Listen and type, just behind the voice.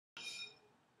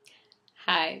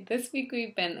Hi, this week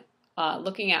we've been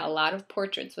looking at a lot of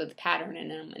portraits with pattern in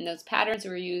them, and those patterns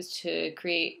were used to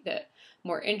create the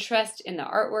more interest in the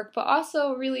artwork, but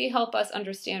also really help us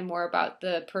understand more about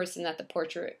the person that the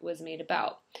portrait was made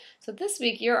about. So this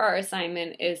week, your art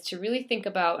assignment is to really think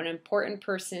about an important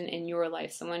person in your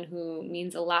life, someone who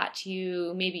means a lot to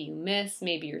you, maybe you miss,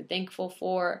 maybe you're thankful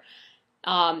for.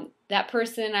 That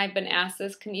person, I've been asked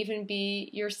this, can even be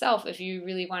yourself if you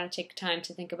really want to take time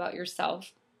to think about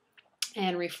yourself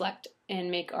and reflect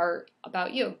and make art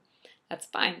about you. That's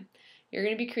fine. You're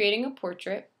going to be creating a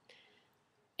portrait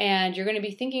and you're going to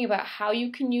be thinking about how you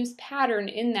can use pattern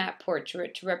in that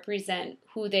portrait to represent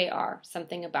who they are,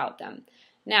 something about them.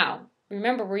 Now,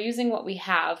 remember, we're using what we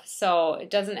have, so it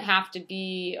doesn't have to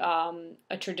be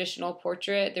a traditional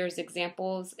portrait. There's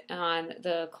examples on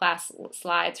the class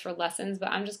slides for lessons, but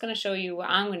I'm just going to show you what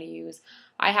I'm going to use.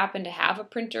 I happen to have a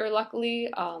printer, luckily,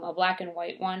 a black and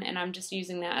white one, and I'm just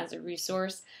using that as a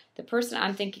resource. The person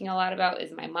I'm thinking a lot about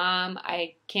is my mom.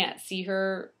 I can't see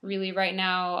her really right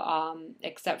now,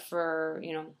 except for,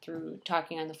 through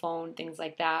talking on the phone, things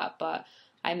like that, but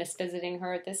I miss visiting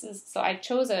her. So I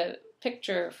chose a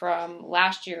picture from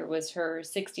last year. Was her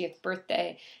 60th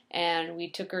birthday, and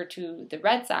we took her to the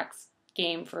Red Sox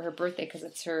game for her birthday because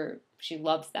she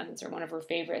loves them. It's one of her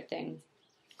favorite things.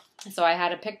 So I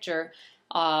had a picture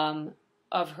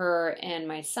of her and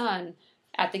my son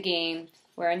at the game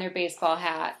wearing their baseball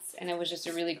hats, and it was just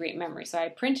a really great memory. So I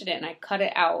printed it and I cut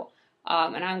it out,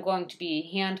 and I'm going to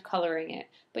be hand coloring it.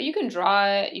 But you can draw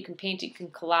it, you can paint it, you can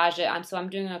collage it. So I'm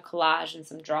doing a collage and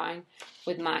some drawing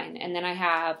with mine. And then I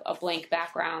have a blank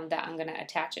background that I'm going to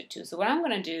attach it to. So what I'm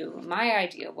going to do, my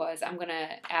idea was I'm going to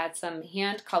add some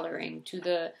hand coloring to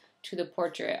the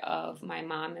portrait of my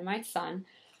mom and my son.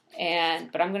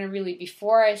 But I'm going to really,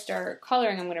 before I start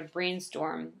coloring, I'm going to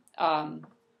brainstorm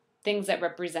things that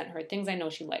represent her, things I know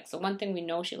she likes. So one thing we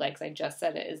know she likes, I just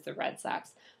said it, is the Red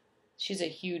Sox. She's a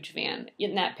huge fan.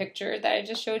 In that picture that I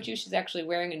just showed you, she's actually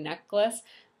wearing a necklace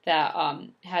that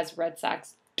has Red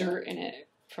Sox dirt in it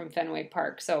from Fenway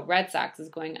Park. So Red Sox is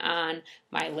going on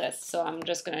my list. So I'm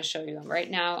just going to show you them.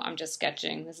 Right now, I'm just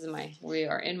sketching. We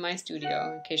are in my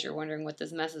studio, in case you're wondering what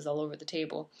this mess is all over the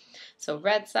table. So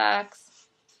Red Sox.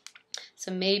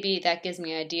 So maybe that gives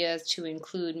me ideas to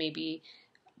include maybe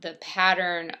the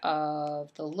pattern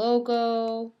of the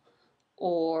logo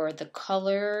or the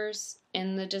colors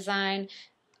in the design.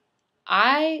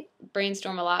 I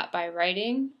brainstorm a lot by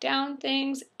writing down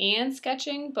things and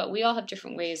sketching, but we all have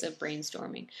different ways of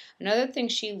brainstorming. Another thing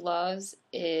she loves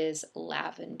is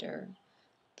lavender,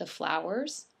 the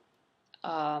flowers.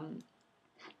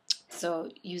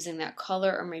 So using that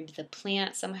color or maybe the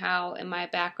plant somehow in my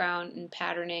background and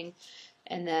patterning.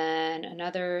 And then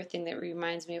another thing that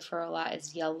reminds me of her a lot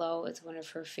is yellow. It's one of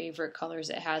her favorite colors.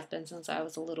 It has been since I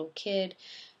was a little kid.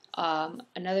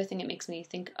 Another thing that makes me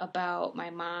think about my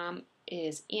mom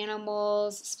is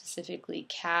animals, specifically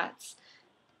cats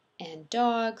and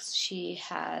dogs. She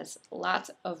has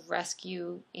lots of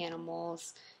rescue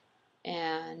animals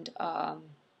and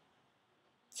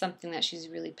something that she's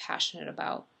really passionate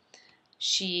about.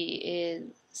 She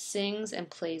sings and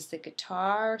plays the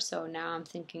guitar, so now I'm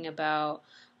thinking about,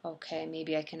 okay,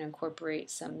 maybe I can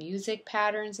incorporate some music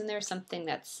patterns in there, something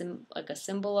that's like a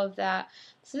symbol of that.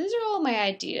 So these are all my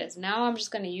ideas. Now I'm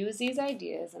just going to use these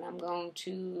ideas and I'm going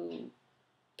to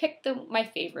pick my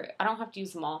favorite. I don't have to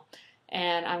use them all.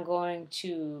 And I'm going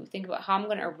to think about how I'm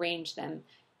going to arrange them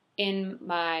in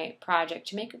my project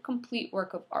to make a complete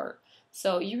work of art.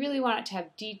 So you really want it to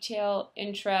have detail,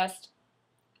 interest,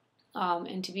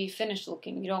 and to be finished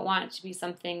looking. You don't want it to be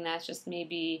something that's just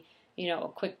maybe, a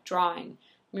quick drawing.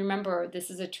 Remember, this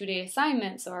is a 2-day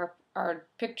assignment, so our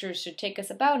pictures should take us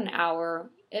about an hour.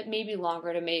 It may be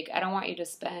longer to make. I don't want you to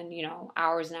spend,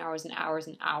 hours and hours and hours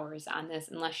and hours on this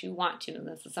unless you want to, and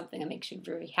this is something that makes you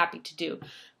very happy to do.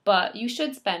 But you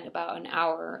should spend about an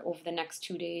hour over the next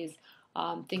 2 days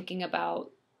thinking about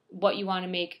what you want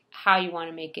to make, how you want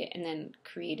to make it, and then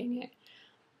creating it.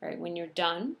 All right, when you're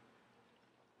done,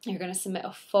 you're going to submit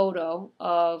a photo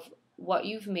of what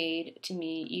you've made to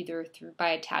me, either by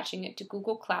attaching it to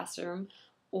Google Classroom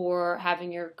or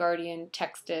having your guardian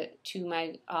text it to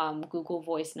my Google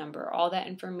Voice number. All that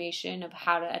information of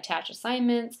how to attach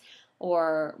assignments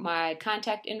or my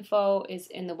contact info is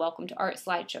in the Welcome to Art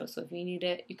slideshow. So if you need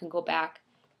it, you can go back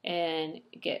and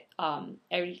get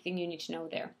everything you need to know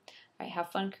there. All right,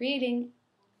 have fun creating.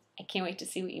 I can't wait to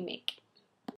see what you make.